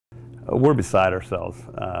we're beside ourselves.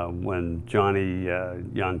 When Johnny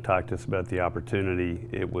Young talked to us about the opportunity,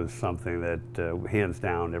 it was something that hands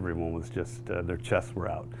down everyone was just, their chests were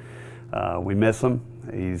out. We miss him.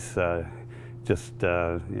 He's just,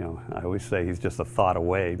 you know, I always say he's just a thought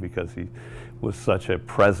away because he was such a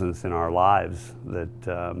presence in our lives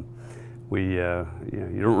that you know,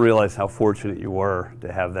 you don't realize how fortunate you were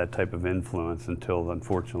to have that type of influence until,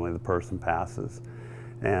 unfortunately, the person passes.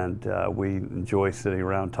 And we enjoy sitting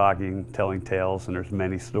around talking, telling tales, and there's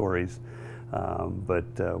many stories.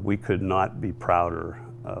 But we could not be prouder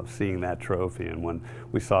of seeing that trophy. And when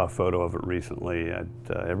we saw a photo of it recently,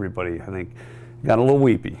 everybody, I think, got a little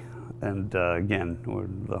weepy. And again,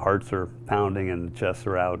 the hearts are pounding and the chests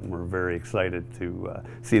are out, and we're very excited to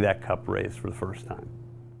see that cup raised for the first time.